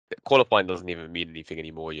qualifying doesn't even mean anything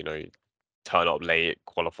anymore. Turn up late,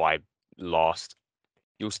 qualify last,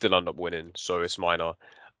 you'll still end up winning. So it's minor.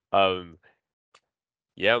 Um,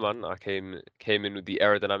 yeah, man, I came in with the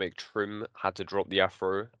aerodynamic trim, had to drop the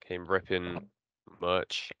afro, came ripping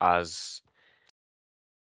merch as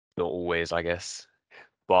not always, I guess,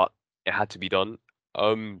 but it had to be done.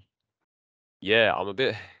 Um, yeah, I'm a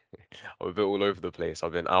bit I'm a bit all over the place.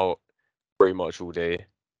 I've been out pretty much all day.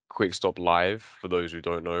 Quick stop live, for those who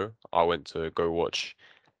don't know, I went to go watch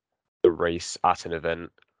the race at an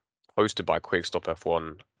event hosted by Quick Stop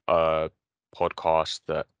F1, a podcast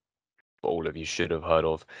that all of you should have heard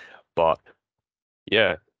of. But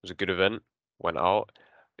yeah, it was a good event. Went out,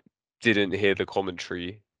 didn't hear the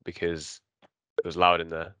commentary because it was loud in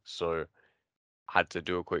there, so had to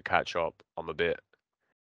do a quick catch up. I'm a bit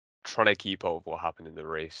trying to keep up with what happened in the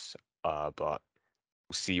race, but we'll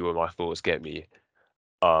see where my thoughts get me.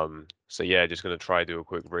 So yeah, just gonna try do a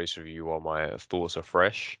quick race review while my thoughts are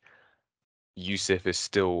fresh. Yusuf is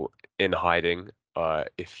still in hiding.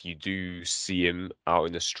 If you do see him out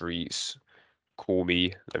in the streets, call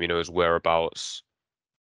me, let me know his whereabouts.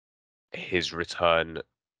 His return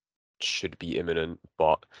should be imminent,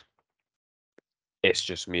 but it's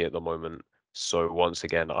just me at the moment. So once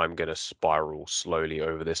again, I'm gonna spiral slowly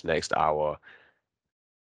over this next hour,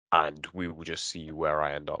 and we will just see where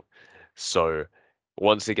I end up. So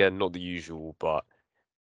once again, not the usual, but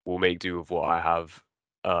we'll make do with what I have.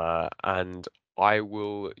 And I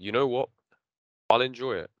will, you know what? I'll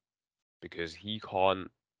enjoy it because he can't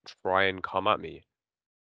try and come at me.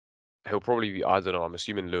 He'll probably be, I don't know, I'm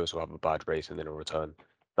assuming Lewis will have a bad race and then he'll return.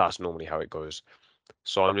 That's normally how it goes.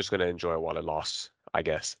 So I'm just going to enjoy it while it lasts, I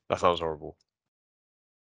guess. That sounds horrible.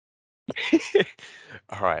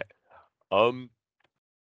 All right. Um,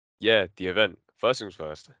 yeah, the event. First things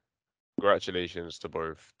first. Congratulations to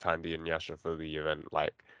both Tandy and Yasha for the event.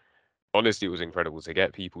 Like, honestly, it was incredible to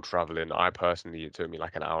get people traveling. I personally, it took me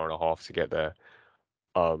like an hour and a half to get there.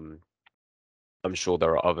 Um, I'm sure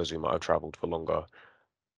there are others who might have traveled for longer.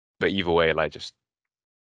 But either way, like, just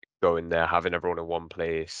going there, having everyone in one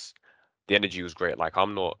place. The energy was great. Like,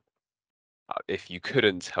 I'm not, if you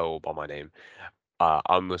couldn't tell by my name,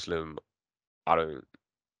 I'm Muslim. I don't,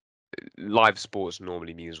 live sports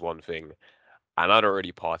normally means one thing, and I don't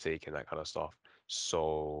really partake in that kind of stuff.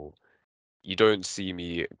 So you don't see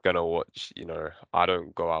me gonna watch, I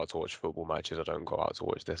don't go out to watch football matches. I don't go out to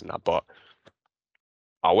watch this and that. But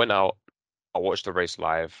I went out, I watched the race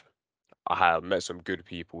live. I had met some good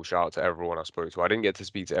people. Shout out to everyone I spoke to. I didn't get to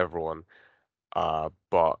speak to everyone,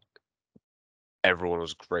 but everyone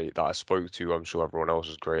was great that I spoke to. I'm sure everyone else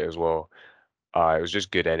was great as well. It was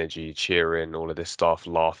just good energy, cheering, all of this stuff,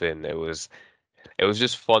 laughing. It was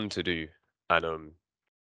just fun to do, and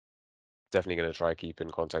definitely gonna try keep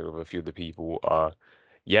in contact with a few of the people.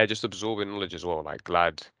 Yeah, just absorbing knowledge as well. Like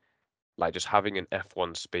glad, like just having an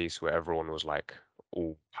F1 space where everyone was like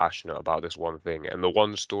all passionate about this one thing. And the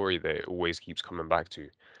one story that it always keeps coming back to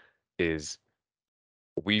is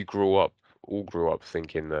we all grew up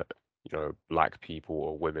thinking that, black people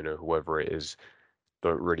or women or whoever it is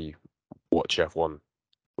don't really watch F1.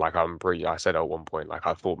 Like I said at one point, like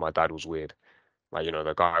I thought my dad was weird. Like,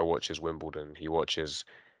 the guy watches Wimbledon, he watched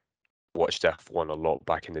F1 a lot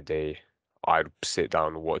back in the day. I'd sit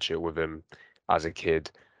down and watch it with him as a kid,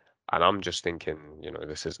 and I'm just thinking,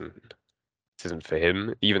 this isn't for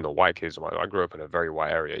him. Even the white kids, I grew up in a very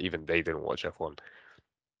white area, even they didn't watch F1.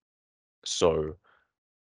 So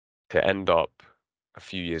to end up a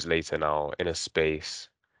few years later now in a space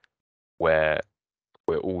where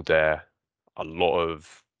we're all there, a lot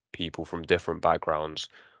of people from different backgrounds,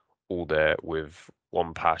 all there with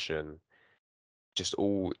one passion, just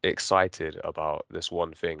all excited about this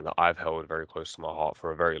one thing that I've held very close to my heart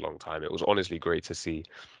for a very long time. It was honestly great to see.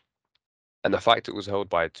 And the fact it was held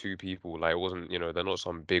by two people, like it wasn't, they're not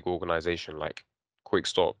some big organization like Quick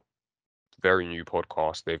Stop, very new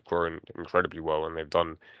podcast. They've grown incredibly well and they've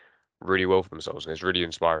done really well for themselves and it's really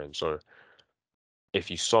inspiring. So if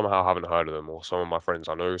you somehow haven't heard of them or some of my friends,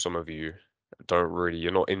 I know some of you don't really,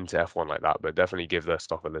 you're not into F1 like that, but definitely give their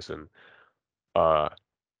stuff a listen. Uh,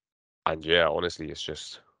 and yeah, honestly, it's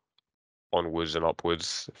just onwards and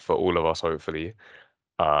upwards for all of us, hopefully.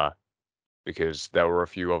 Uh, because there were a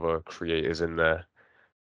few other creators in there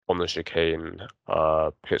on the chicane,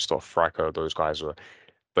 Pit Stop Fracker, those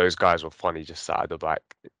guys were funny, just sat at the back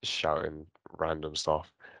shouting random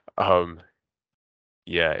stuff. Um,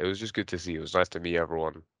 yeah, it was just good to see. It was nice to meet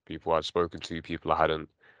everyone, people I'd spoken to, people I hadn't.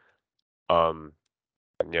 Um,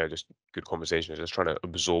 and yeah, just good conversations, just trying to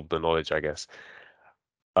absorb the knowledge, I guess.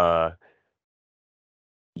 Uh,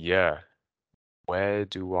 yeah, where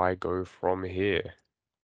do I go from here?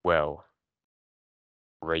 Well,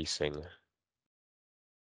 racing.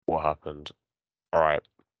 What happened? All right.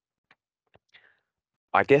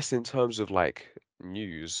 I guess in terms of like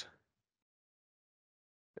news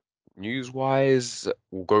wise,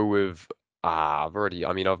 we'll go with I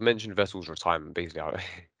mean, I've mentioned Vettel's retirement. Basically,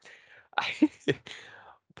 I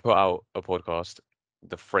put out a podcast,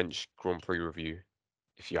 the French Grand Prix review.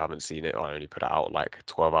 If you haven't seen it, I only put it out like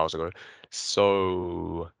 12 hours ago.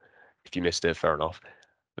 So if you missed it, fair enough.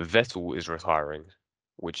 Vettel is retiring,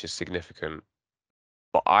 which is significant.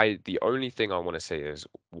 But the only thing I want to say is,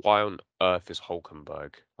 why on earth is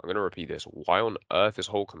Hulkenberg? I'm going to repeat this. Why on earth is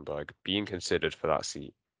Hulkenberg being considered for that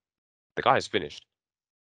seat? The guy is finished.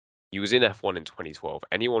 He was in F1 in 2012.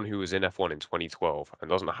 Anyone who was in F1 in 2012 and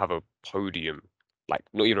doesn't have a podium, like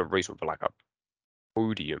not even a race win, but like a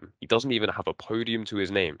podium, he doesn't even have a podium to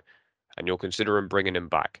his name, and you're considering bringing him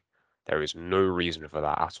back. There is no reason for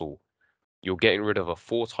that at all. You're getting rid of a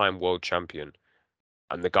four-time world champion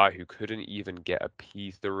and the guy who couldn't even get a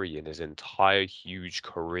P3 in his entire huge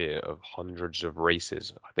career of hundreds of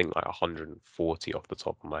races. I think like 140 off the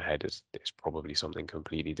top of my head is probably something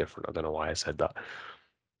completely different. I don't know why I said that.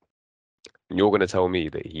 And you're going to tell me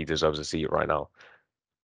that he deserves a seat right now.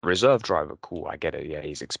 Reserve driver, cool, I get it. Yeah,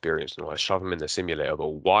 he's experienced and all that. Shove him in the simulator, but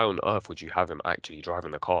why on earth would you have him actually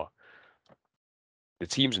driving the car? The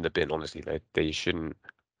team's in the bin, honestly. They shouldn't.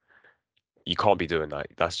 You can't be doing that.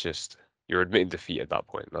 That's just you're admitting defeat at that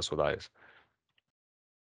point. That's what that is.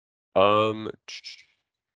 Um,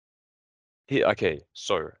 okay,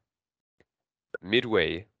 so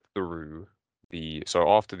midway through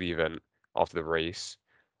after the event, after the race,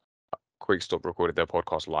 Quick Stop recorded their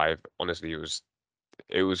podcast live. Honestly,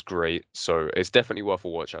 it was great. So it's definitely worth a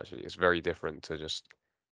watch. Actually, it's very different to just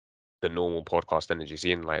the normal podcast energy,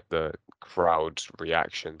 seeing like the crowd's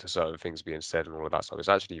reaction to certain things being said and all of that stuff. It's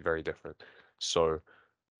actually very different. So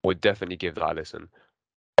would definitely give that a listen.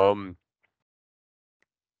 Um,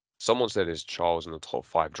 Someone said is Charles in the top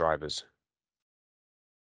five drivers,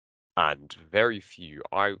 and very few.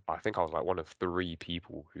 I think I was like one of three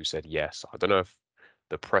people who said yes. I don't know if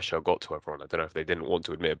the pressure got to everyone. I don't know if they didn't want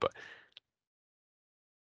to admit it, but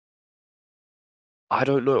I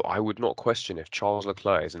don't know. I would not question if Charles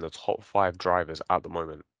Leclerc is in the top five drivers at the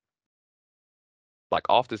moment. Like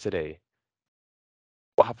after today,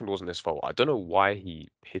 what happened wasn't his fault. I don't know why he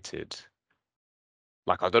pitted.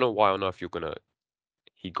 Like I don't know why on earth you're gonna.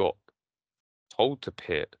 He got told to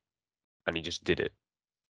pit and he just did it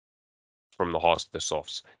from the hards to the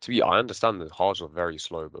softs. To be, I understand the hards were very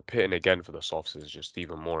slow, but pitting again for the softs is just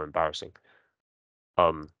even more embarrassing.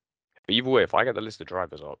 But either way, if I get the list of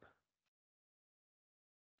drivers up,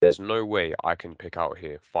 there's no way I can pick out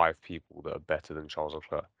here five people that are better than Charles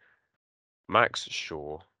Leclerc. Max,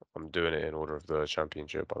 sure. I'm doing it in order of the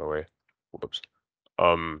championship, by the way. Whoops.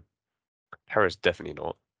 Um, Perez definitely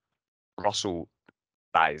not. Russell,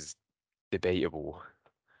 that is debatable.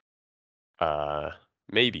 Uh,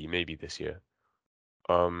 maybe this year.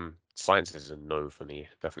 Science is a no for me.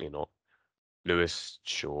 Definitely not. Lewis,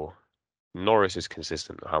 sure. Norris is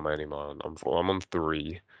consistent. How many am I on? I'm on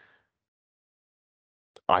three.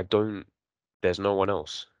 I don't. There's no one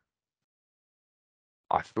else.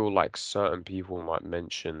 I feel like certain people might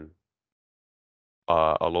mention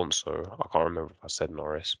Alonso. I can't remember if I said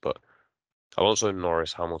Norris, but Alonso,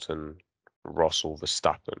 Norris, Hamilton, Russell,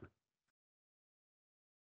 Verstappen.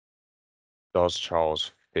 Does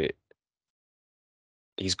Charles fit?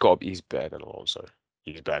 He's better than Alonso.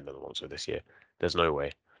 He's better than Alonso this year. There's no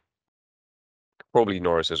way. Probably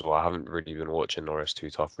Norris as well. I haven't really been watching Norris too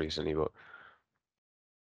tough recently, but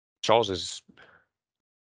Charles is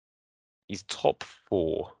he's top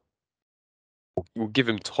four. We'll give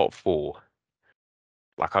him top four.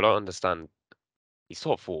 Like I don't understand. He's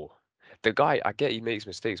top four. The guy, I get he makes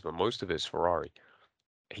mistakes, but most of it's Ferrari.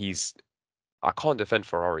 He's I can't defend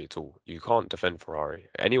Ferrari at all. You can't defend Ferrari.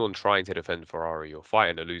 Anyone trying to defend Ferrari, you're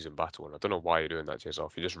fighting a losing battle, and I don't know why you're doing that to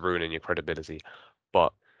yourself. You're just ruining your credibility.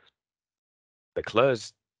 But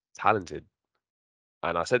Leclerc's talented,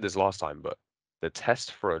 and I said this last time, but the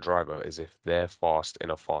test for a driver is if they're fast in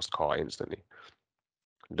a fast car instantly.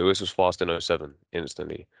 Lewis was fast in '07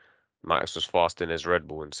 instantly. Max was fast in his Red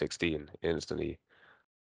Bull in 16 instantly.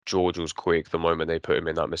 George was quick the moment they put him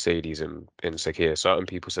in that Mercedes in Sakir. Certain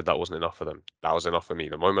people said that wasn't enough for them. That was enough for me.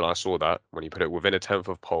 The moment I saw that, when he put it within a tenth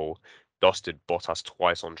of pole, dusted Bottas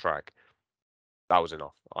twice on track, that was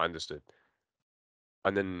enough. I understood.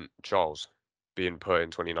 And then Charles being put in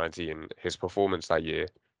 2019, his performance that year,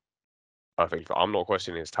 perfect. I'm not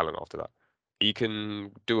questioning his talent after that. He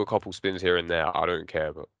can do a couple spins here and there. I don't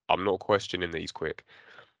care, but I'm not questioning that he's quick.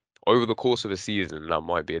 Over the course of a season, that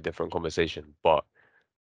might be a different conversation, but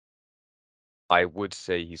I would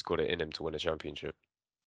say he's got it in him to win a championship.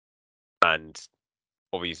 And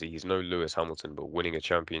obviously, he's no Lewis Hamilton, but winning a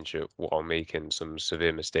championship while making some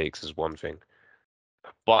severe mistakes is one thing.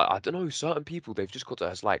 But I don't know, certain people they've just got to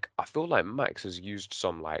as like I feel like Max has used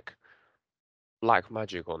some like black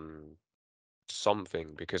magic on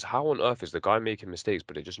something because how on earth is the guy making mistakes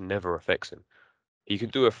but it just never affects him? He can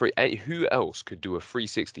do a free who else could do a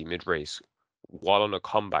 360 mid-race while on a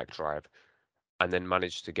comeback drive and then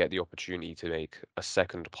manage to get the opportunity to make a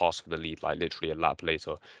second pass for the lead, like literally a lap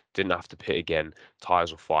later, didn't have to pit again,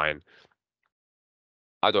 tires were fine.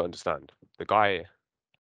 I don't understand. The guy,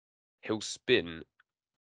 he'll spin,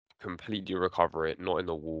 completely recover it, not in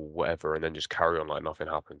the wall, whatever, and then just carry on like nothing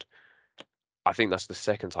happened. I think that's the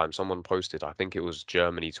second time someone posted, I think it was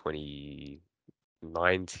Germany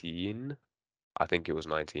 2019, I think it was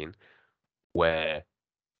 19, where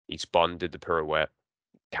he spun, did the pirouette,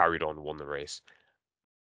 carried on, won the race.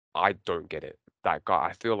 I don't get it. That guy,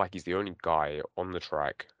 I feel like he's the only guy on the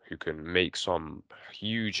track who can make some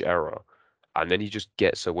huge error and then he just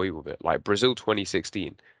gets away with it. Like Brazil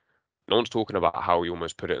 2016, no one's talking about how he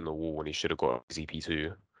almost put it in the wall when he should have got his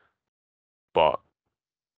EP2, but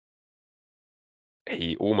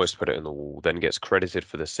he almost put it in the wall, then gets credited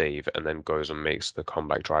for the save and then goes and makes the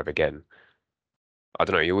comeback drive again. I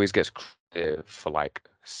don't know, he always gets credit for like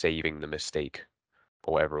saving the mistake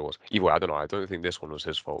or whatever it was. Either way, I don't know. I don't think this one was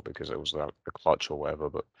his fault because it was the clutch or whatever,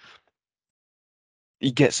 but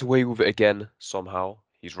he gets away with it again somehow.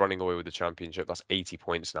 He's running away with the championship. That's 80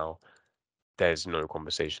 points now. There's no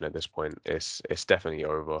conversation at this point. It's definitely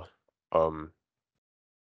over. Um,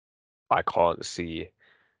 I can't see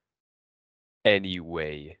any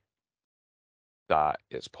way that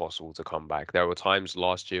it's possible to come back. There were times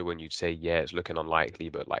last year when you'd say, yeah, it's looking unlikely,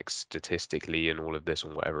 but like statistically and all of this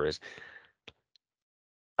and whatever it is,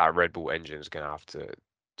 that Red Bull engine is gonna have to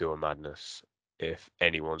do a madness if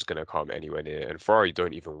anyone's gonna come anywhere near. And Ferrari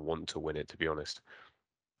don't even want to win it, to be honest.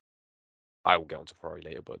 I will get onto Ferrari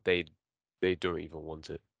later, but they don't even want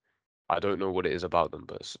it. I don't know what it is about them,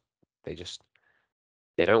 but they just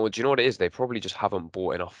they don't. Do you know what it is? They probably just haven't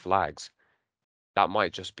bought enough flags. That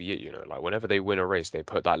might just be it, you know. Like whenever they win a race, they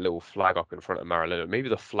put that little flag up in front of Maranello. Maybe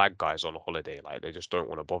the flag guy's on holiday, like they just don't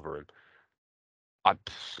want to bother him. I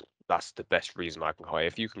that's the best reason I can come.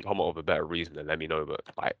 If you can come up with a better reason, then let me know. But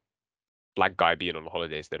like flag guy being on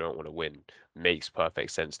holidays, they don't want to win. Makes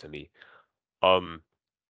perfect sense to me. Um,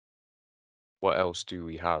 what else do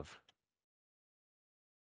we have?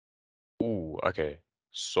 Ooh, okay.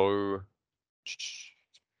 So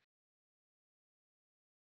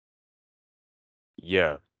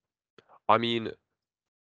yeah, I mean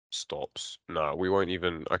stops. No, we won't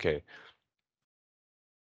even. Okay,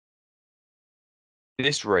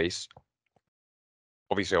 this race,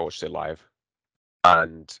 obviously, I watched it live,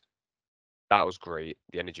 and that was great.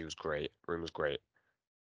 The energy was great. Room was great,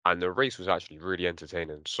 and the race was actually really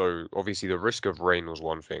entertaining. So obviously, the risk of rain was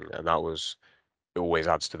one thing, and that was it always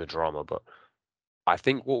adds to the drama. But I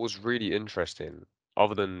think what was really interesting,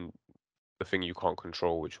 other than the thing you can't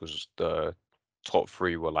control, which was the top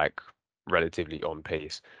three were like relatively on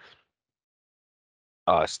pace.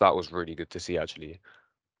 So that was really good to see actually.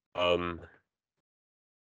 Um,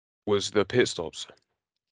 was the pit stops.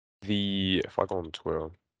 The if I go on Twitter,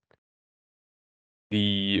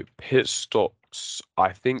 the pit stops.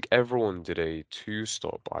 I think everyone did a two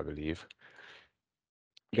stop. I believe.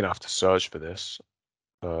 You're gonna have to search for this.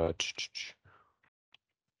 Uh,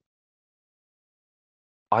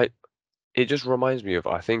 I it just reminds me of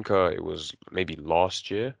I think it was maybe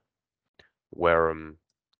last year where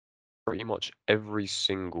pretty much every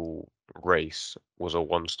single race was a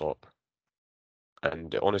one stop,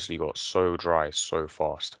 and it honestly got so dry so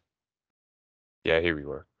fast. Yeah, here we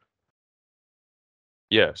were.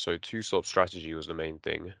 Yeah, so two stop strategy was the main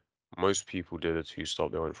thing. Most people did a two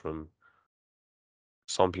stop. They went from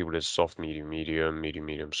some people did soft, medium, medium, medium,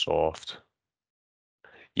 medium, soft.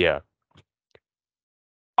 Yeah,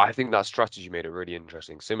 I think that strategy made it really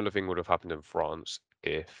interesting. Similar thing would have happened in France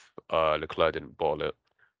if Leclerc didn't bottle it.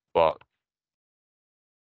 But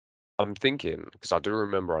I'm thinking, because I do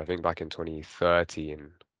remember, I think back in 2013,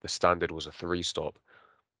 the standard was a three stop.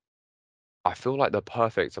 I feel like the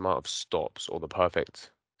perfect amount of stops or the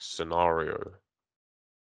perfect scenario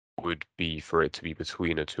would be for it to be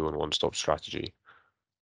between a two and one stop strategy.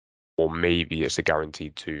 Or maybe it's a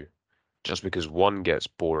guaranteed two, just because one gets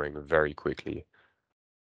boring very quickly.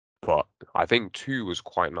 But I think two was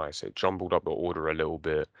quite nice. It jumbled up the order a little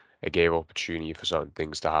bit. It gave opportunity for certain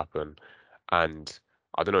things to happen. And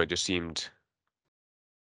I don't know, it just seemed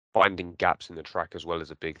finding gaps in the track as well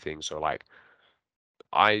as a big thing. So like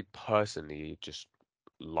I personally just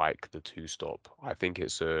like the two stop. I think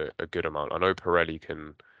it's a good amount. I know Pirelli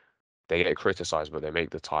can they get criticized, but they make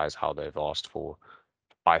the tires how they've asked for.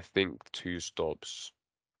 I think two stops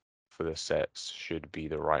for the sets should be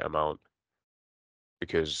the right amount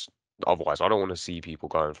because otherwise I don't want to see people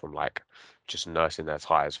going from like just nursing their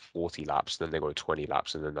tires 40 laps, then they go 20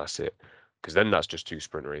 laps and then that's it. Because then that's just two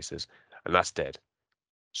sprint races and that's dead.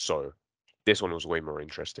 So this one was way more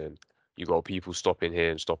interesting. You got people stopping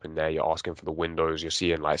here and stopping there. You're asking for the windows. You're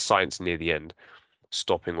seeing like science near the end,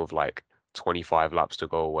 stopping with like 25 laps to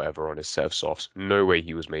go or whatever on his set of softs. No way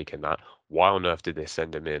he was making that. Why on earth did they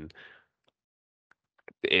send him in?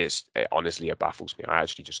 Honestly, it baffles me. I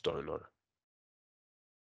actually just don't know.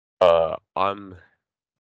 I'm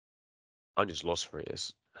just lost for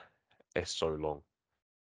it. It's so long.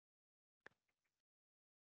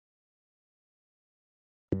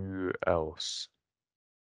 Who else?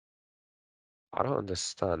 I don't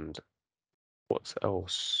understand. What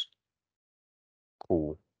else?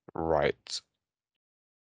 Cool. Right.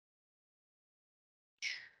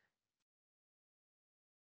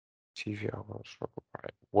 TV hours.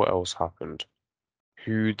 Right. What else happened?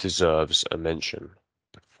 Who deserves a mention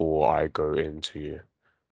before I go into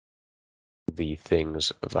the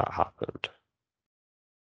things that happened?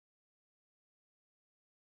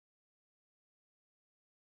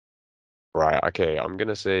 Right. Okay. I'm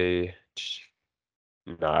gonna say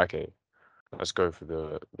no. Okay. Let's go for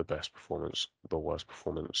the best performance, the worst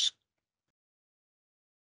performance,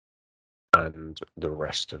 and the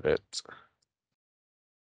rest of it.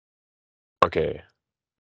 Okay.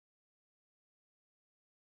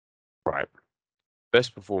 Right.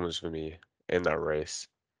 Best performance for me in that race.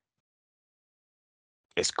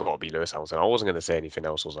 It's got to be Lewis Hamilton. I wasn't going to say anything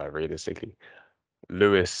else, was I, realistically?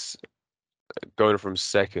 Lewis going from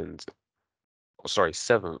second, sorry,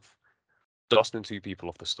 seventh, dusting two people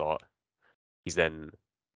off the start. He's then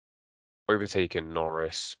overtaken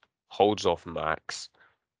Norris, holds off Max,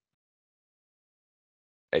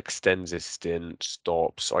 extends his stint,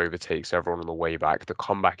 stops, overtakes everyone on the way back. The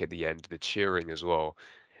comeback at the end, the cheering as well.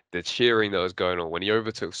 The cheering that was going on when he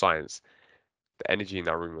overtook Science, the energy in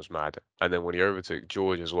that room was mad. And then when he overtook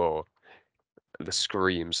George as well, the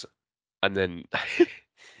screams. And then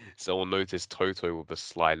someone noticed Toto with a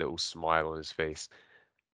sly little smile on his face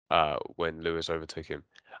when Lewis overtook him.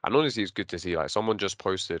 And honestly, it's good to see. Like someone just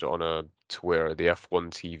posted on a Twitter the F1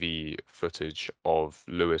 TV footage of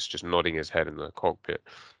Lewis just nodding his head in the cockpit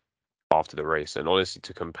after the race. And honestly,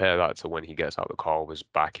 to compare that to when he gets out of the car with his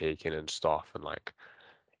back aching and stuff, and like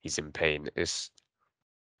he's in pain, it's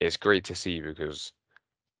great to see because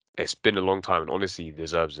it's been a long time, and honestly, he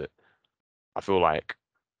deserves it. I feel like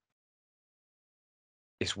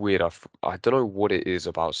it's weird. I don't know what it is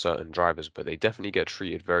about certain drivers, but they definitely get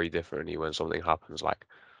treated very differently when something happens. Like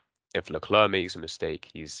if Leclerc makes a mistake,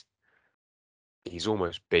 he's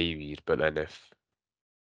almost babied. But then if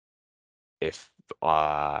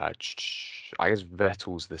I guess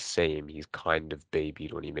Vettel's the same, he's kind of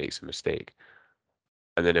babied when he makes a mistake.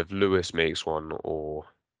 And then if Lewis makes one, or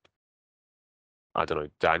I don't know,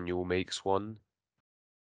 Daniel makes one,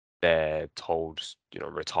 they're told,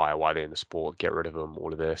 retire while they're in the sport, get rid of them,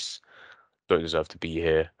 all of this, don't deserve to be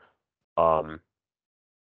here. Um,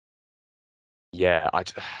 yeah, I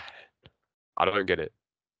don't get it.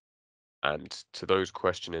 And to those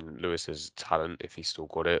questioning Lewis's talent, if he's still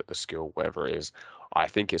got it, the skill, whatever it is, I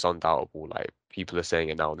think it's undoubtable. Like people are saying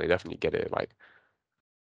it now, and they definitely get it. Like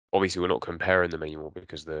obviously, we're not comparing them anymore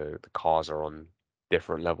because the cars are on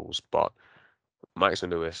different levels. But Max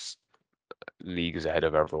and Lewis leagues ahead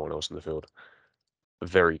of everyone else in the field.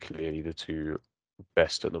 Very clearly, the two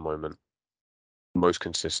best at the moment, most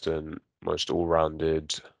consistent, most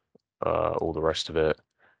all-rounded, all the rest of it.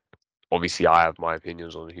 Obviously, I have my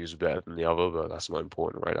opinions on who's better than the other, but that's not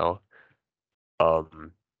important right now.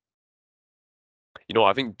 Um,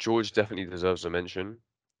 I think George definitely deserves a mention.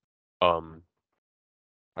 Um,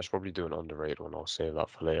 I should probably do an underrated one. I'll save that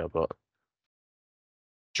for later. But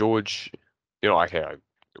George, okay,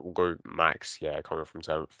 we'll go Max. Yeah, coming from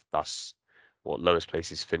 10th. That's what lowest place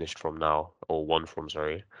he's finished from now, or won from,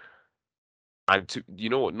 sorry. And you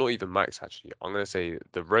know what? Not even Max actually. I'm gonna say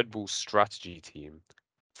the Red Bull strategy team.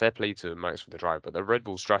 Fair play to Max for the drive, but the Red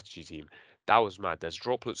Bull strategy team, that was mad. There's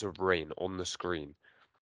droplets of rain on the screen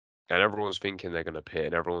and everyone's thinking they're going to pit,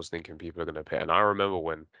 and everyone's thinking people are going to pit. And I remember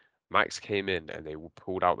when Max came in and they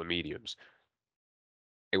pulled out the mediums,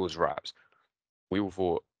 it was wraps. We all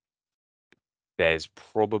thought there's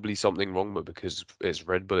probably something wrong, but because it's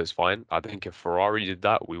Red Bull, it's fine. I think if Ferrari did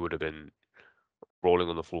that, we would have been rolling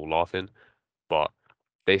on the floor laughing. But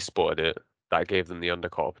they spotted it. That gave them the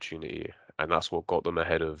undercut opportunity, and that's what got them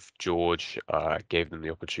ahead of George, gave them the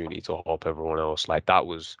opportunity to hop everyone else. Like that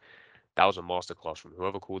was a masterclass from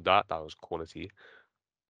whoever called that. That was quality.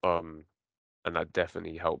 Um, and that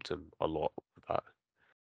definitely helped him a lot with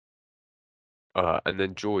that. And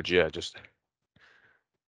then George, yeah, just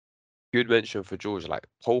good mention for George. Like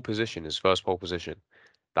pole position, his first pole position.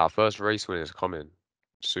 That first race win is coming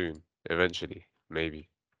soon, eventually, maybe,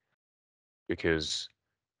 because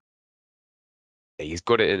he's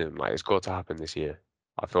got it in him. Like it's got to happen this year.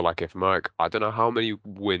 I feel like if Merck, I don't know how many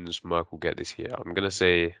wins Merck will get this year. I'm gonna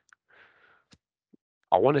say,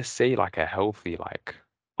 I want to say like a healthy like.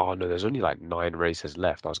 Oh no, there's only like 9 races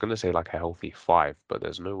left. I was gonna say like a healthy 5, but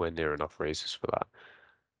there's nowhere near enough races for that.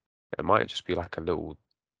 It might just be like a little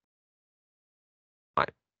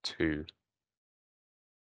like 2,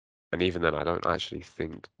 and even then, I don't actually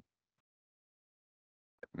think.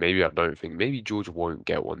 Maybe I don't think. Maybe George won't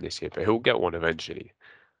get one this year, but he'll get one eventually.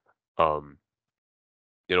 Um,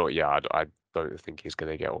 yeah, I don't think he's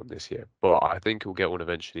gonna get one this year, but I think he'll get one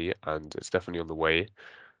eventually, and it's definitely on the way.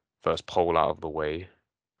 First pole out of the way.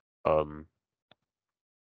 Um,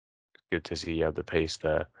 Good to see he had the pace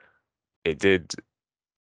there. It did.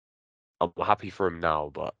 I'm happy for him now,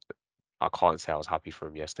 but I can't say I was happy for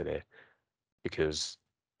him yesterday because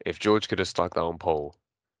if George could have stuck that on pole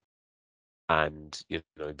and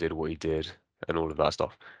did what he did and all of that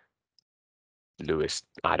stuff, Lewis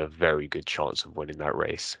had a very good chance of winning that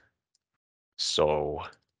race. So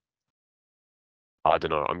I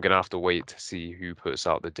don't know. I'm gonna have to wait to see who puts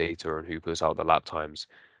out the data and who puts out the lap times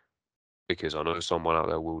because I know someone out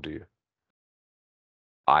there will do.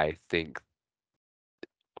 I think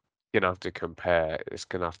you're gonna have to compare. It's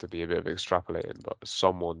gonna have to be a bit of extrapolating, but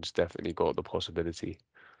someone's definitely got the possibility.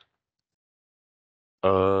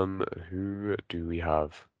 Who do we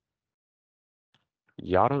have?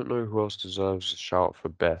 Yeah, I don't know who else deserves a shout for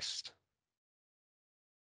best.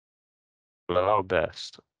 Well, our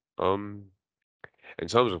best. Um, in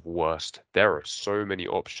terms of worst, there are so many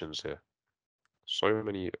options here. So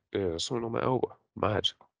many. Yeah, there's something on my elbow. Mad.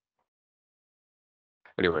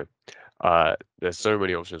 Anyway, there's so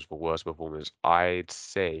many options for worst performers. I'd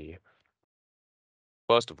say,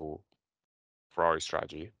 first of all, Ferrari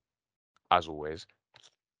strategy, as always,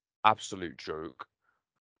 absolute joke.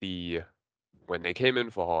 The When they came in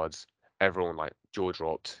for hards, everyone like jaw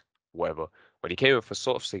dropped, whatever. When he came in for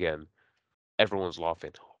softs again, everyone's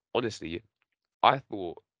laughing. Honestly, I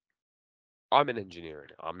thought I'm in engineering.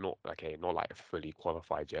 I'm not okay, not like fully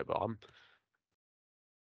qualified yet, but I'm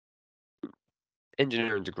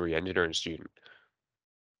engineering degree, engineering student.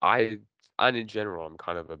 I and in general, I'm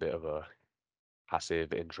kind of a bit of a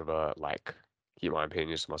passive introvert, like keep my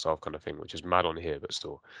opinions to myself kind of thing, which is mad on here, but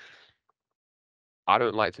still. I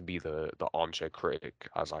don't like to be the armchair critic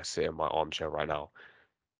as I sit in my armchair right now.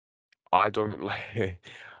 I don't like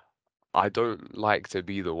I don't like to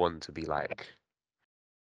be the one to be like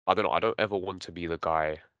I don't know, I don't ever want to be the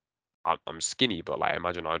guy. I'm skinny, but like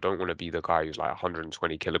imagine I don't want to be the guy who's like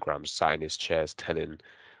 120 kilograms sat in his chairs telling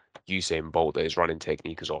Usain Bolt that his running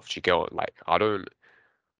technique is off. Do you get what? Like I don't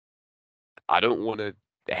want to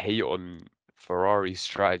hate on Ferrari's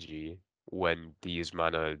strategy when these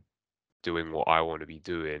men are doing what I want to be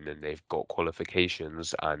doing and they've got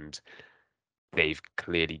qualifications and they've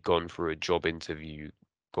clearly gone through a job interview,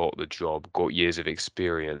 got the job, got years of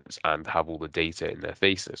experience, and have all the data in their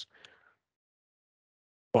faces.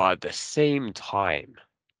 But at the same time,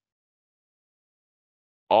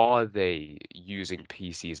 are they using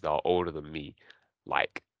PCs that are older than me?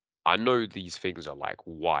 Like, I know these things are like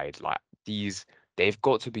wide, like they've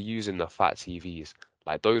got to be using the fat TVs.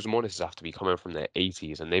 Like those monitors have to be coming from their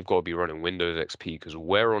 80s and they've got to be running Windows XP because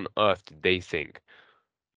where on earth did they think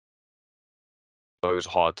those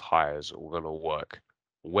hard tires were gonna work?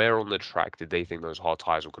 Where on the track did they think those hard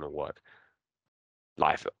tires were gonna work?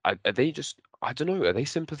 Like, are they just? I don't know. Are they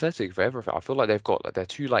sympathetic for everything? I feel like they're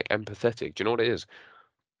too like empathetic. Do you know what it is?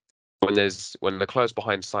 When Leclerc's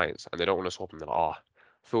behind Science and they don't want to swap him, they're like, oh, I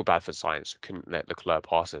feel bad for Science. Couldn't let Leclerc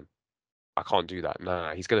pass him. I can't do that.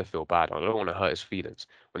 Nah, he's gonna feel bad. I don't want to hurt his feelings.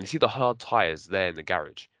 When they see the hard tires there in the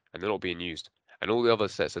garage and they're not being used, and all the other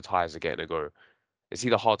sets of tires are getting a go, they see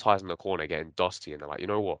the hard tires in the corner getting dusty, and they're like, you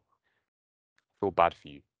know what? I feel bad for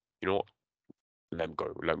you. You know what? Let him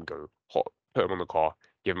go. Let him go. Hot. Put him on the car.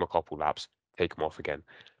 Give him a couple laps. Take him off again.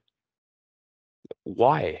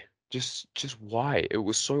 Why? Just why? It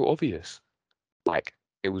was so obvious. Like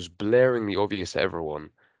it was blaringly obvious to everyone.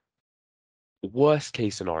 Worst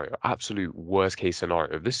case scenario, absolute worst case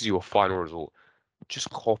scenario. If this is your final result, just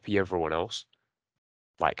copy everyone else.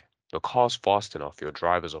 Like the car's fast enough, your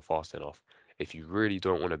drivers are fast enough. If you really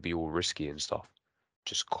don't want to be all risky and stuff,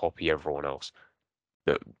 just copy everyone else.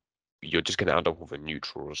 That you're just going to end up with a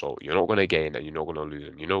neutral result. You're not going to gain and you're not going to lose.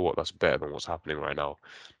 And you know what? That's better than what's happening right now.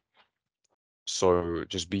 So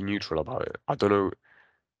just be neutral about it. I don't know.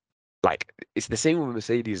 Like it's the same with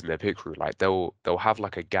Mercedes and their pit crew. Like they'll have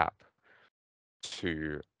like a gap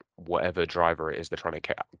to whatever driver it is they're trying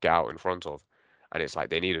to get out in front of, and it's like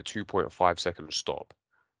they need a 2.5 second stop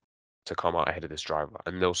to come out ahead of this driver,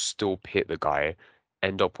 and they'll still pit the guy,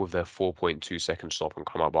 end up with their 4.2 second stop and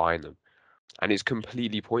come out behind them. And it's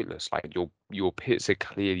completely pointless. Like your pits are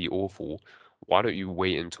clearly awful. Why don't you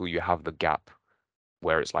wait until you have the gap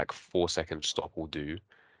where it's like 4 second stop will do?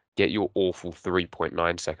 Get your awful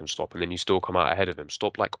 3.9 second stop, and then you still come out ahead of them.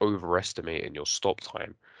 Stop like overestimating your stop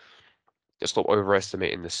time. Just stop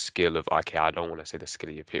overestimating the skill of, okay, I don't want to say the skill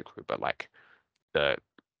of your pit crew, but like the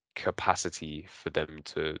capacity for them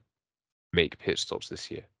to make pit stops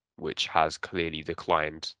this year, which has clearly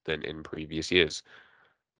declined than in previous years.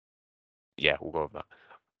 Yeah, we'll go with that.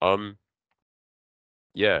 Um,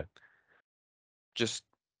 yeah, just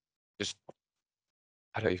just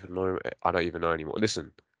I don't even know. I don't even know anymore.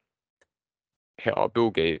 Listen, hit up Bill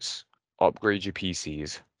Gates, upgrade your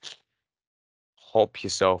PCs, hop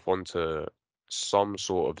yourself onto some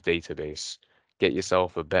sort of database, get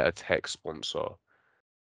yourself a better tech sponsor,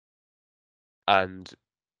 and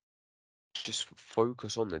just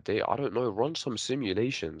focus on the data. I don't know, run some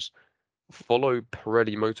simulations. Follow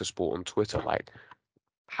Pirelli Motorsport on Twitter. Like,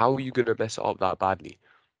 how are you gonna mess it up that badly?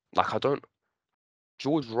 Like, I don't.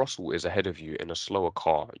 George Russell is ahead of you in a slower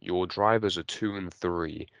car. Your drivers are 2 and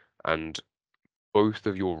 3, and both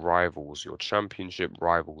of your rivals, your championship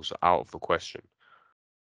rivals, are out of the question.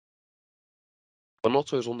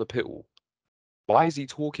 Bonotto's on the pit wall. Why is he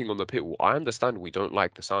talking on the pit wall? I understand we don't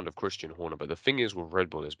like the sound of Christian Horner, but the thing is with Red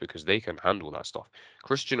Bull is because they can handle that stuff.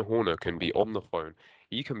 Christian Horner can be on the phone.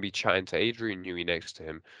 He can be chatting to Adrian Newey next to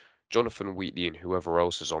him, Jonathan Wheatley, and whoever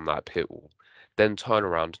else is on that pit wall. Then turn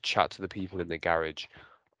around, chat to the people in the garage,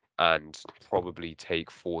 and probably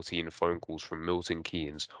take 14 phone calls from Milton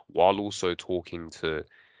Keynes while also talking to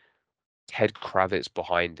Ted Kravitz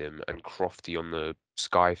behind him and Crofty on the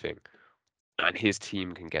Sky thing. And his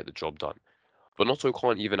team can get the job done. Bonotto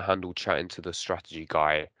can't even handle chatting to the strategy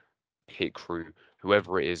guy, pit crew,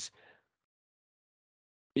 whoever it is.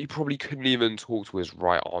 He probably couldn't even talk to his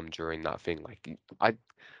right arm during that thing. Like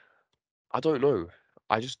I don't know.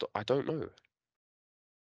 I don't know.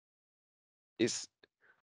 It's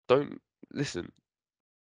don't listen.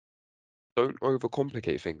 Don't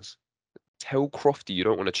overcomplicate things. Tell Crofty you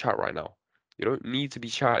don't want to chat right now. You don't need to be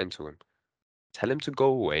chatting to him. Tell him to go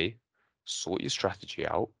away, sort your strategy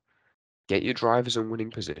out, get your drivers in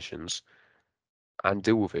winning positions, and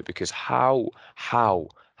deal with it. Because how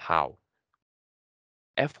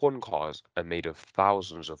F1 cars are made of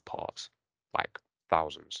thousands of parts, like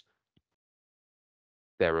thousands.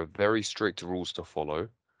 There are very strict rules to follow.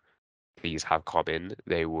 These have come in.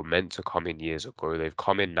 They were meant to come in years ago. They've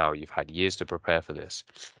come in now. You've had years to prepare for this.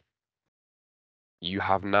 You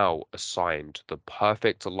have now assigned the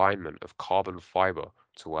perfect alignment of carbon fiber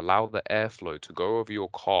to allow the airflow to go over your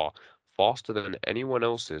car faster than anyone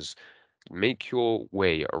else's. Make your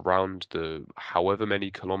way around the however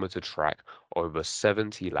many kilometer track over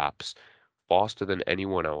 70 laps faster than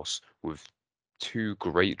anyone else with two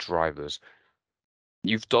great drivers.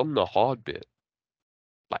 You've done the hard bit.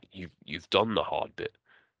 Like you've done the hard bit.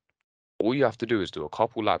 All you have to do is do a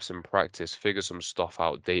couple laps in practice, figure some stuff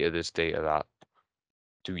out, data this, data that,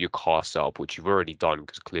 do your car setup, which you've already done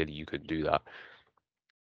because clearly you could do that,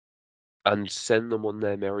 and send them on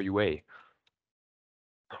their merry way.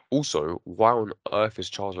 Also, why on earth is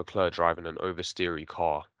Charles Leclerc driving an oversteery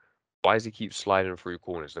car? Why does he keep sliding through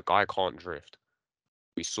corners? The guy can't drift.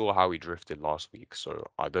 We saw how he drifted last week, so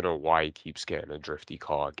I don't know why he keeps getting a drifty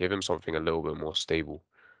car. Give him something a little bit more stable.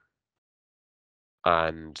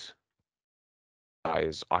 And that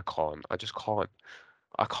is, I can't. I just can't.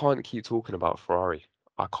 I can't keep talking about Ferrari.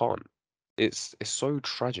 I can't. It's so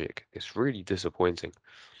tragic. It's really disappointing.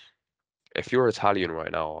 If you're Italian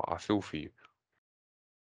right now, I feel for you.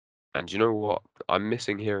 And you know what? I'm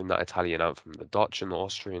missing hearing that Italian anthem. The Dutch and the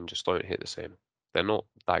Austrian just don't hit the same. They're not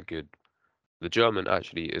that good. The German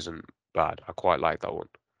actually isn't bad. I quite like that one.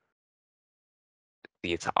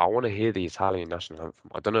 I want to hear the Italian national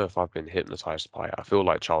anthem. I don't know if I've been hypnotized by it. I feel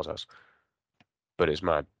like Charles has, but it's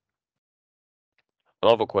mad.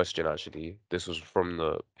 Another question, actually. This was from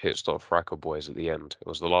the Pit Stop Fracker boys at the end. It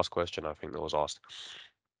was the last question I think that was asked.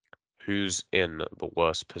 Who's in the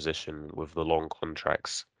worst position with the long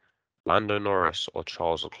contracts, Lando Norris or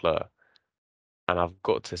Charles Leclerc? And I've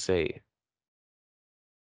got to say,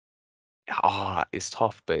 it's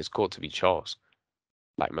tough, but it's got to be Charles.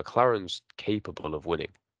 Like McLaren's capable of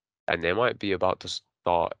winning, and they might be about to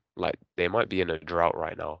start. Like they might be in a drought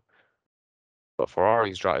right now, but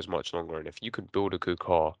Ferrari's drought is much longer. And if you could build a good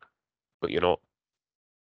car, but you're not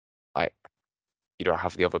like you don't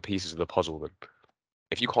have the other pieces of the puzzle, then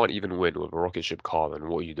if you can't even win with a rocket ship car, then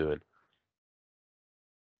what are you doing?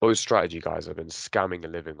 Those strategy guys have been scamming a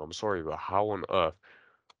living. I'm sorry, but how on earth?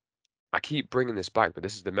 I keep bringing this back, but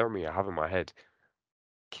this is the memory I have in my head.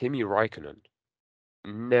 Kimi Raikkonen,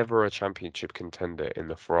 never a championship contender in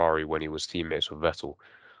the Ferrari when he was teammates with Vettel.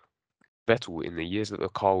 Vettel, in the years that the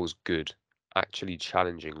car was good, actually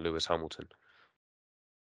challenging Lewis Hamilton,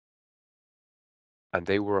 and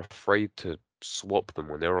they were afraid to swap them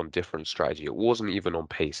when they were on different strategy. It wasn't even on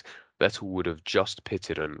pace. Vettel would have just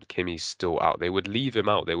pitted and Kimi's still out. They would leave him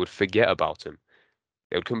out. They would forget about him.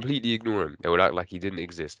 They would completely ignore him. They would act like he didn't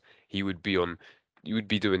exist. He would be on, you would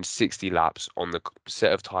be doing 60 laps on the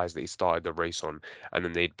set of tires that he started the race on, and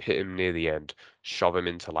then they'd pit him near the end, shove him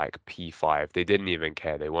into like P5. They didn't even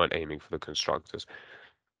care. They weren't aiming for the constructors.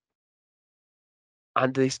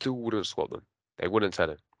 And they still wouldn't swap them. They wouldn't tell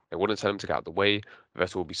him. They wouldn't tell him to get out of the way.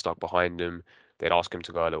 Vettel would be stuck behind him. They'd ask him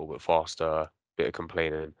to go a little bit faster, bit of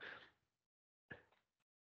complaining.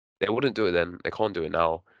 They wouldn't do it then. They can't do it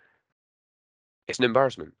now. It's an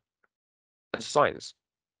embarrassment. It's science.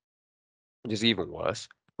 Which is even worse,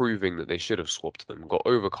 proving that they should have swapped them, got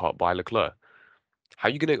overcut by Leclerc. How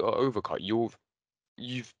are you gonna get overcut?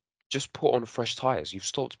 You've just put on fresh tires. You've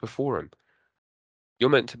stopped before him. You're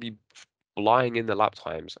meant to be flying in the lap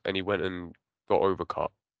times, and he went and got overcut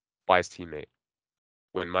by his teammate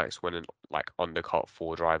when Max went and like undercut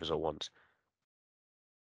four drivers at once.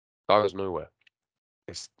 That was nowhere.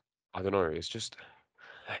 It's I don't know. It's just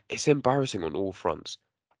it's embarrassing on all fronts.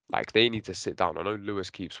 Like they need to sit down. I know Lewis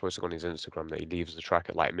keeps posting on his Instagram that he leaves the track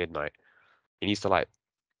at like midnight. He needs to like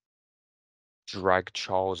drag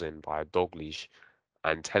Charles in by a dog leash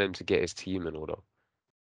and tell him to get his team in order.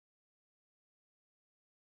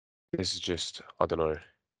 This is just, I don't know.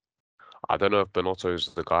 I don't know if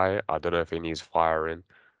Benotto's the guy. I don't know if he needs firing.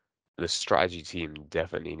 The strategy team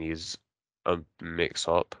definitely needs a mix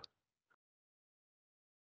up.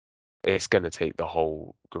 It's going to take the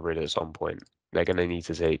whole grid at some point. They're going to need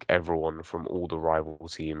to take everyone from all the rival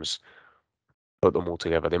teams, put them all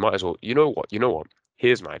together. They might as well. You know what? You know what?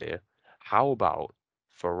 Here's an idea. How about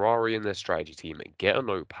Ferrari and their strategy team get a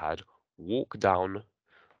notepad, walk down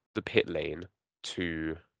the pit lane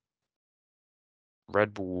to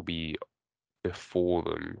Red Bull will be before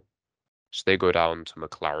them. So they go down to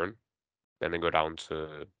McLaren, then they go down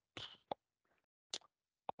to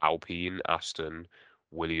Alpine, Aston,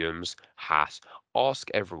 Williams, Haas. Ask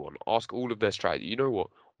everyone, ask all of their strategy. You know what?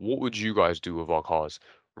 What would you guys do with our cars?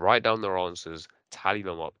 Write down their answers, tally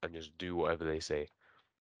them up, and just do whatever they say.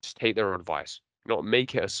 Just take their advice. Not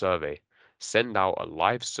make it a survey. Send out a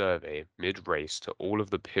live survey mid-race to all of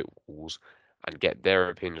the pit walls and get their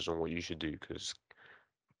opinions on what you should do, because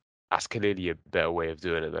that's clearly a better way of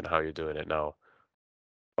doing it than how you're doing it now.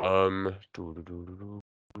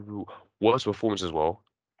 Worst performance as well.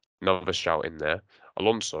 Another shout in there.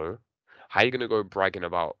 Alonso, how you gonna go bragging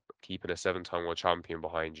about keeping a seven-time world champion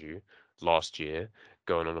behind you last year,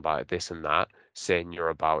 going on about this and that, saying you're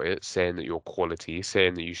about it, saying that you're quality,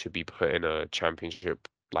 saying that you should be put in a championship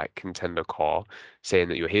like contender car, saying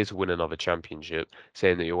that you're here to win another championship,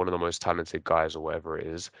 saying that you're one of the most talented guys or whatever it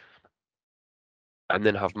is, and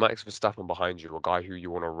then have Max Verstappen behind you, a guy who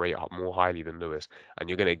you want to rate up more highly than Lewis, and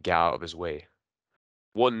you're gonna get out of his way.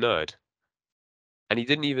 One nerd. And he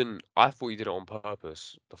didn't even, I thought he did it on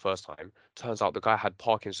purpose the first time. Turns out the guy had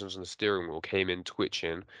Parkinson's on the steering wheel, came in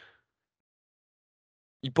twitching.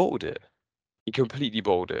 He bottled it. He completely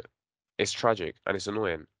bottled it. It's tragic and it's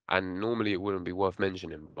annoying. And normally it wouldn't be worth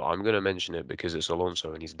mentioning, but I'm going to mention it because it's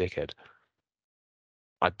Alonso and he's a dickhead.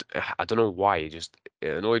 I don't know why, it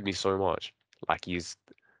annoyed me so much. Like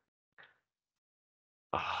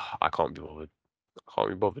I can't be bothered. I can't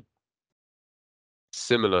be bothered.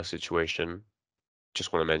 Similar situation,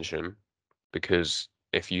 just want to mention, because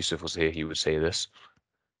if Yusuf was here, he would say this.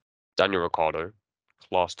 Daniel Ricciardo,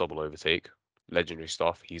 class double overtake, legendary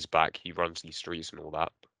stuff. He's back. He runs these streets and all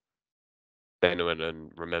that. Then went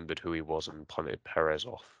and remembered who he was and punted Perez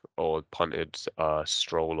off, or punted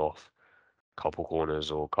Stroll off a couple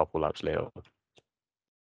corners or a couple laps later.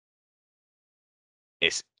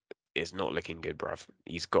 It's it's not looking good, bruv.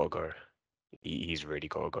 He's got to go. He's really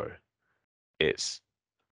got to go. It's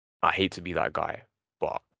I hate to be that guy,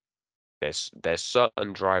 but there's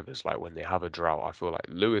certain drivers like when they have a drought. I feel like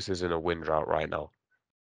Lewis is in a win drought right now.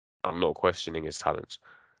 I'm not questioning his talents.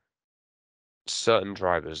 Certain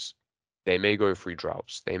drivers, they may go through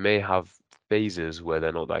droughts. They may have phases where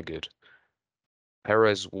they're not that good.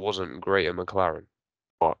 Perez wasn't great at McLaren,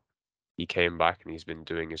 but he came back and he's been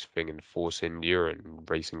doing his thing in Force India and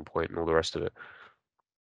Racing Point and all the rest of it.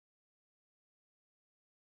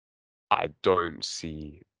 I don't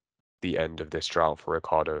see the end of this drought for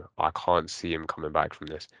Ricardo. I can't see him coming back from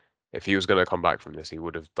this. If he was going to come back from this, he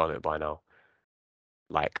would have done it by now.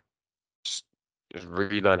 Like, just, just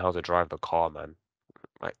relearn how to drive the car, man.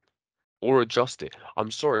 Like, or adjust it.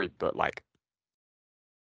 I'm sorry, but like,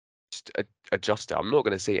 just adjust it. I'm not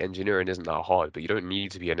going to say engineering isn't that hard, but you don't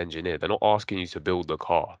need to be an engineer. They're not asking you to build the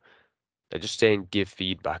car. They're just saying give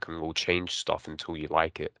feedback and we'll change stuff until you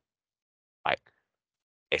like it. Like,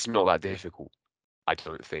 it's not that difficult, I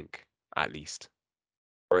don't think, at least.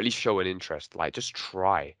 Or at least show an interest. Like, just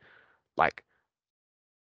try. Like,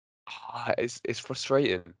 it's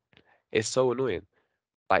frustrating. It's so annoying.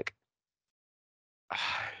 Like,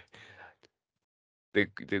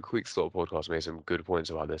 the Quick Stop podcast made some good points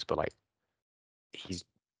about this, but like, he's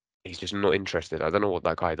he's just not interested. I don't know what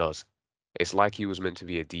that guy does. It's like he was meant to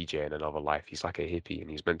be a DJ in another life. He's like a hippie and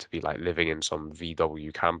he's meant to be like living in some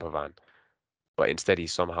VW camper van. But instead he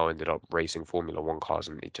somehow ended up racing Formula One cars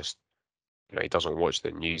and he just he doesn't watch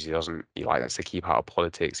the news. He likes to keep out of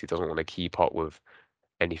politics. He doesn't want to keep up with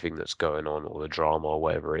anything that's going on or the drama or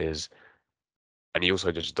whatever it is. And he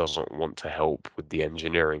also just doesn't want to help with the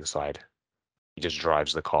engineering side. He just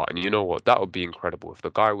drives the car. And you know what? That would be incredible if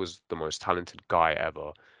the guy was the most talented guy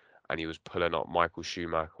ever and he was pulling up Michael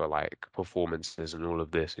Schumacher like performances and all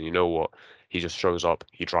of this. And you know what? He just shows up,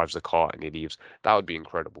 he drives the car and he leaves. That would be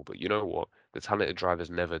incredible. But you know what? The talented drivers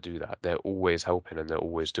never do that. They're always helping and they're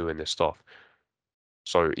always doing this stuff.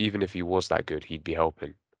 So even if he was that good, he'd be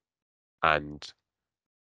helping. And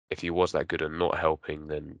if he was that good and not helping,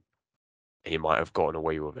 then he might have gotten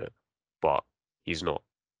away with it. But he's not.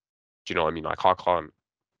 Do you know what I mean? Like I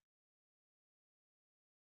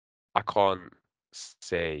can't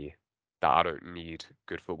say that I don't need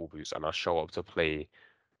good football boots and I show up to play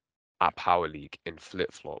at Power League in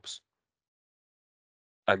flip-flops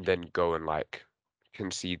and then go and like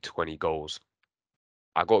concede 20 goals.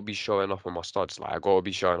 I gotta be showing up on my studs, like I gotta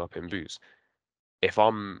be showing up in boots. If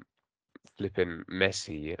I'm flipping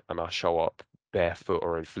Messi and I show up barefoot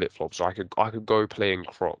or in flip-flops, or I could go play in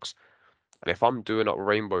Crocs. And if I'm doing up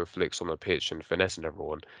rainbow flicks on the pitch and finessing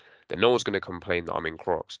everyone, then no one's gonna complain that I'm in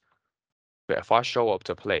Crocs. But if I show up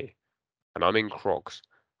to play and I'm in Crocs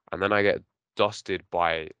and then I get dusted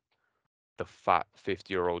by the fat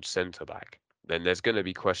 50-year-old centre back, then there's going to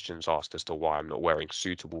be questions asked as to why I'm not wearing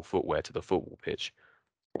suitable footwear to the football pitch.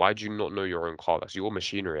 Why do you not know your own car? That's your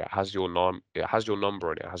machinery. It has your number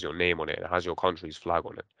on it, it has your name on it, it has your country's flag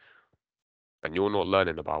on it. And you're not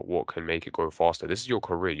learning about what can make it go faster. This is your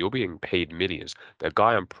career. You're being paid millions. The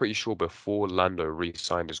guy, I'm pretty sure before Lando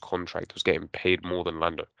re-signed his contract, was getting paid more than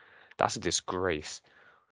Lando. That's a disgrace.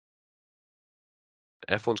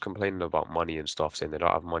 Everyone's complaining about money and stuff, saying they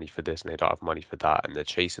don't have money for this and they don't have money for that, and they're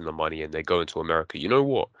chasing the money and they go into America. You know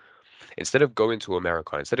what? Instead of going to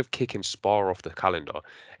America, instead of kicking Spa off the calendar,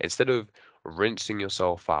 instead of rinsing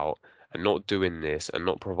yourself out and not doing this and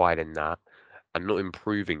not providing that and not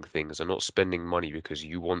improving things and not spending money because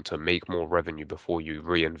you want to make more revenue before you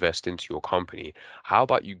reinvest into your company, how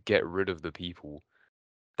about you get rid of the people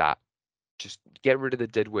that just get rid of the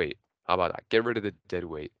dead weight? How about that? Get rid of the dead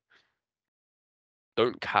weight.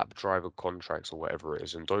 Don't cap driver contracts or whatever it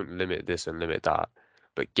is, and don't limit this and limit that.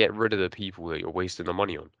 But get rid of the people that you're wasting the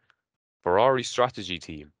money on. Ferrari strategy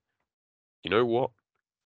team. You know what?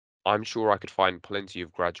 I'm sure I could find plenty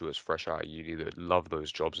of graduates fresh out of uni that love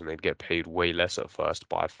those jobs and they'd get paid way less at first,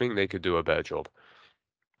 but I think they could do a better job.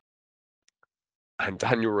 And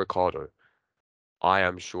Daniel Ricciardo, I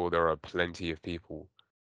am sure there are plenty of people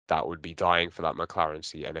that would be dying for that McLaren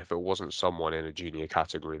seat, and if it wasn't someone in a junior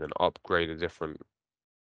category, then upgrade a different,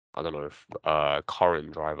 I don't know,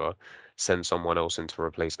 current driver, send someone else in to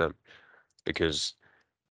replace them. Because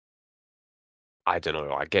I don't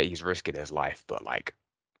know, I get he's risking his life, but like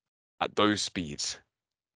at those speeds,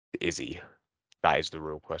 is he? That is the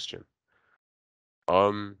real question.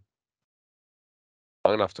 Um,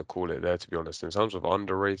 I'm gonna have to call it there to be honest. In terms of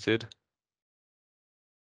underrated,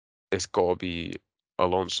 it's gotta be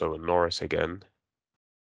Alonso and Norris again.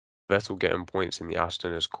 Vettel getting points in the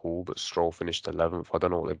Aston is cool, but Stroll finished 11th. I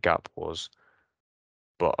don't know what the gap was,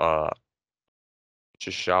 but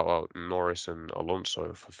just shout out Norris and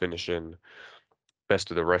Alonso for finishing best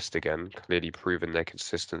of the rest again, clearly proving their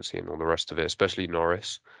consistency and all the rest of it, especially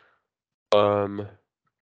Norris. Um,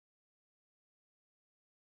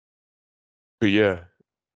 but yeah,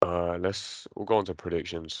 we'll go on to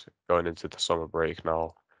predictions going into the summer break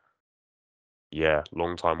now. Yeah,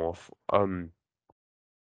 long time off.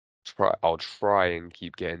 I'll try and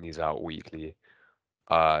keep getting these out weekly.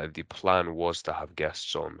 The plan was to have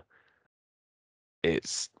guests on.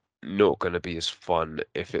 It's not going to be as fun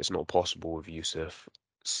if it's not possible with Yusuf,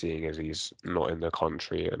 seeing as he's not in the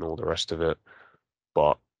country and all the rest of it.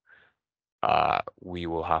 But we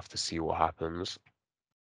will have to see what happens.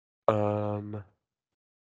 Um,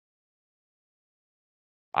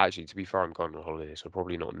 Actually, to be fair, I'm going on holiday, so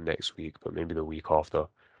probably not next week, but maybe the week after.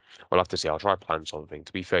 I'll have to see. I'll try to plan something.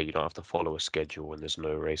 To be fair, you don't have to follow a schedule when there's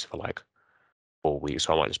no race for like 4 weeks,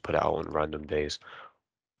 so I might just put it out on random days.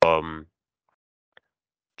 Um,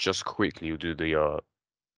 just quickly, you do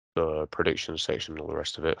the prediction section and all the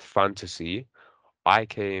rest of it. Fantasy. I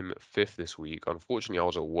came fifth this week. Unfortunately, I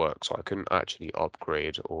was at work, so I couldn't actually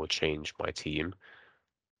upgrade or change my team.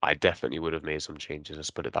 I definitely would have made some changes,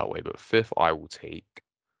 let's put it that way. But fifth, I will take.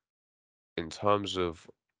 In terms of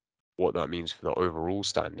what that means for the overall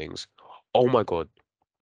standings, oh my God,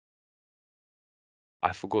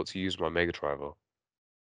 I forgot to use my Mega Driver.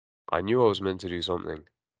 I knew I was meant to do something.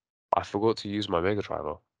 I forgot to use my Mega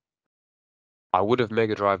Driver. I would have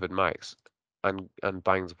Mega Driven Max and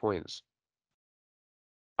banged points.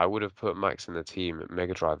 I would have put Max in the team,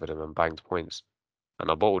 Mega Driven him and banged points. And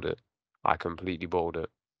I bottled it. I completely bottled it.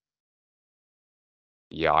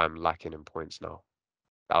 Yeah, I'm lacking in points now.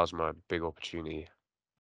 That was my big opportunity.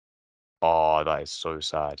 Oh, that is so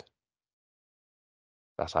sad.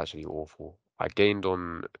 That's actually awful. I gained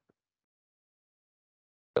on.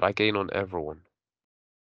 Did I gain on everyone?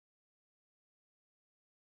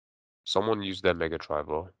 Someone used their Mega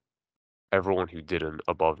Driver. Everyone who didn't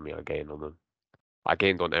above me, I gained on them. I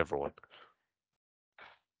gained on everyone.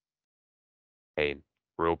 Pain.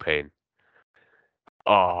 Real pain.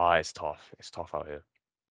 Ah, it's tough. It's tough out here.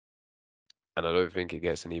 And I don't think it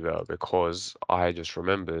gets any better because I just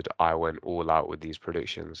remembered I went all out with these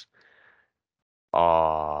predictions.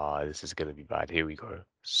 Ah, this is gonna be bad. Here we go.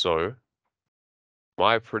 So,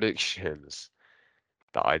 my predictions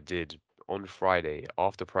that I did on Friday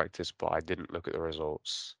after practice, but I didn't look at the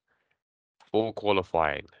results. For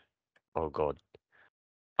qualifying, oh God,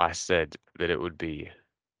 I said that it would be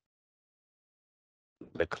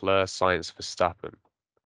Leclerc, Sainz, Verstappen.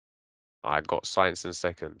 I got Sainz in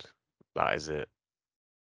second. That is it.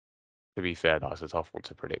 To be fair, that was a tough one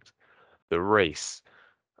to predict. The race.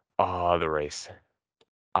 The race.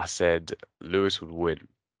 I said Lewis would win.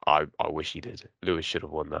 I wish he did. Lewis should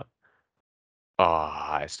have won that.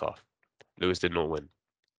 It's tough. Lewis did not win.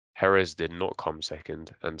 Perez did not come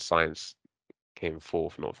second, and Sainz came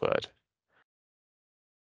fourth, not third.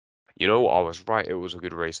 You know what? I was right. It was a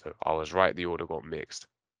good race, though. I was right. The order got mixed.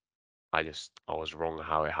 I was wrong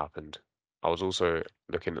how it happened. I was also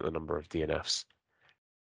looking at the number of DNFs.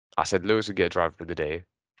 I said Lewis would get driver of the day,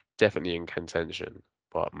 definitely in contention,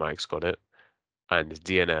 but Mike's got it. And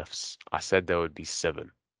DNFs, I said there would be 7.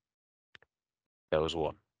 There was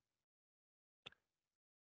 1.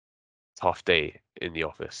 Tough day in the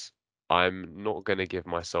office. I'm not going to give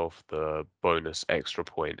myself the bonus extra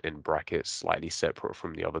point in brackets slightly separate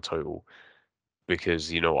from the other total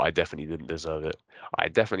because, I definitely didn't deserve it. I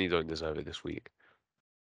definitely don't deserve it this week.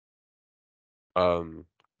 Um,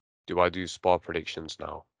 do I do spa predictions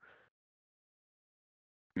now?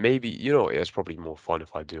 Maybe, it's probably more fun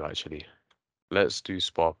if I do actually. Let's do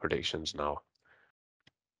spa predictions now.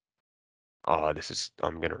 I'm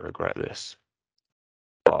gonna regret this,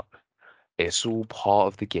 but it's all part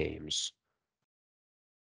of the games.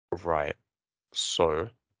 Right, so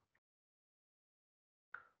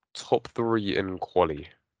top 3 in quali.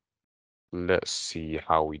 Let's see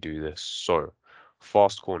how we do this. So,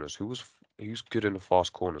 fast corners. Who's good in the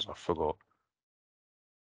fast corners? I forgot.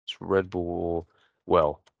 It's Red Bull.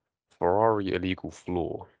 Well, Ferrari illegal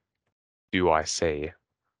flaw. Do I say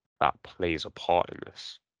that plays a part in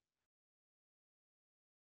this?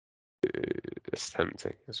 It's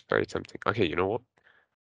tempting. It's very tempting. Okay, you know what?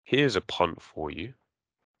 Here's a punt for you.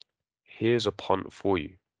 Here's a punt for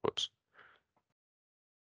you. Whoops.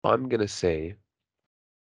 I'm gonna say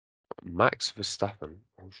Max Verstappen.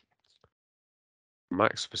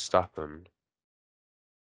 Max Verstappen,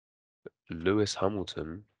 Lewis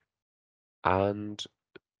Hamilton, and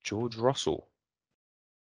George Russell.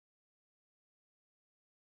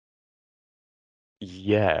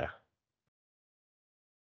 Yeah.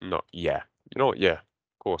 No, yeah. You know what? Yeah,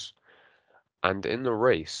 of course. And in the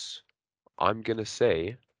race, I'm gonna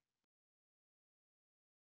say,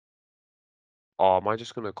 am I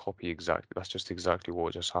just gonna copy exactly? That's just exactly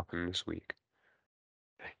what just happened this week.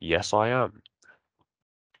 Yes, I am.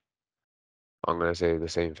 I'm gonna say the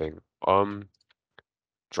same thing.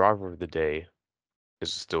 Driver of the day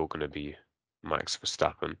is still gonna be Max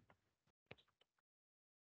Verstappen,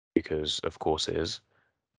 because of course it is.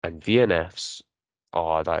 And DNFs,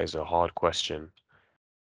 that is a hard question.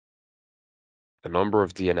 The number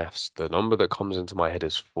of DNFs, the number that comes into my head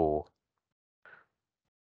is four,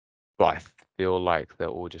 but I feel like they're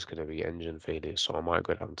all just going to be engine failures, so I might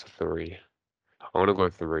go down to three. I'm going to go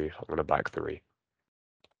three. I'm going to back three.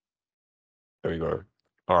 There we go.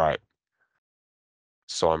 All right.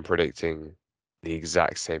 So I'm predicting the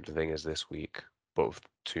exact same thing as this week, but with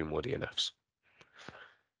two more DNFs.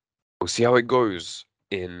 We'll see how it goes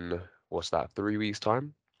in, what's that, 3 weeks'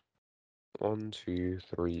 time?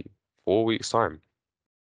 4 weeks' time.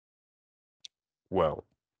 Well,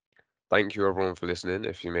 thank you everyone for listening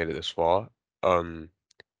if you made it this far. Um,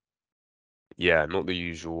 yeah, not the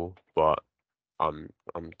usual, but I'm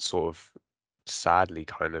sort of sadly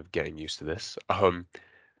kind of getting used to this.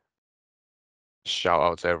 Shout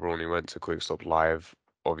out to everyone who went to Quick Stop Live,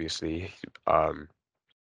 obviously. Um,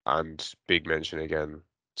 and big mention again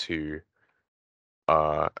to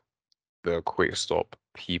uh the Quick Stop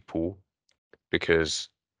people because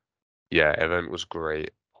yeah, event was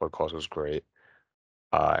great, podcast was great.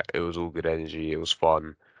 It was all good energy, it was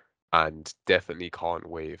fun, and definitely can't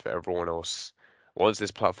wait for everyone else. Once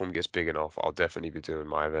this platform gets big enough, I'll definitely be doing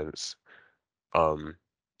my events. Um,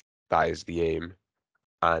 that is the aim,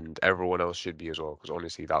 and everyone else should be as well, because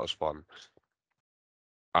honestly, that was fun.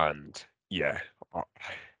 And yeah, uh,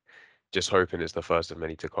 just hoping it's the first of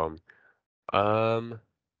many to come. Um,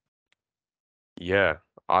 yeah,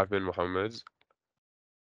 I've been Mohammed.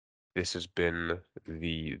 This has been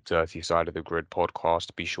the Dirty Side of the Grid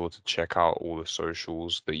podcast. Be sure to check out all the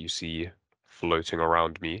socials that you see floating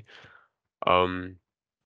around me. Um,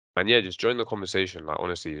 and yeah, just join the conversation. Like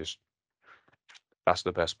honestly, just that's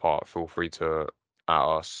the best part. Feel free to at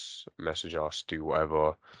us, message us, do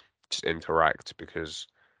whatever, just interact because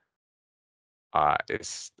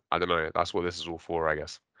it's I don't know, that's what this is all for, I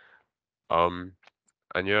guess. Um,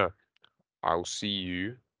 and yeah, I'll see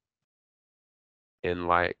you in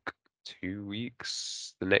like 2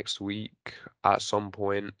 weeks, the next week at some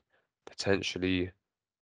point, potentially,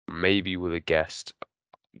 maybe with a guest.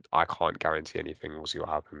 I can't guarantee anything. We'll see what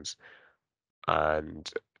happens. And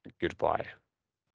goodbye.